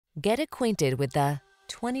Get acquainted with the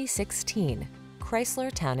 2016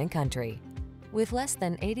 Chrysler Town Country. With less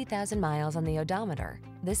than 80,000 miles on the odometer,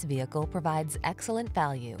 this vehicle provides excellent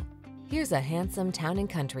value. Here's a handsome Town &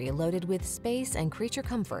 Country loaded with space and creature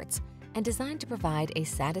comforts and designed to provide a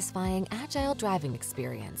satisfying, agile driving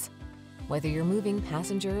experience. Whether you're moving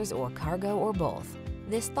passengers or cargo or both,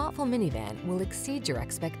 this thoughtful minivan will exceed your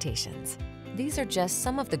expectations. These are just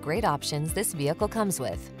some of the great options this vehicle comes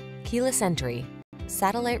with: keyless entry,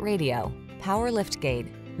 satellite radio, power liftgate,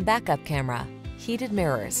 backup camera, heated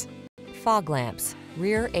mirrors, fog lamps,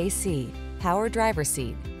 rear AC, power driver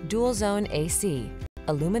seat, dual zone AC,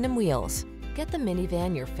 aluminum wheels. Get the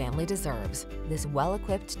minivan your family deserves. This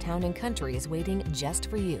well-equipped Town & Country is waiting just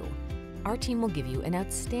for you. Our team will give you an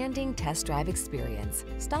outstanding test drive experience.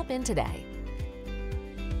 Stop in today.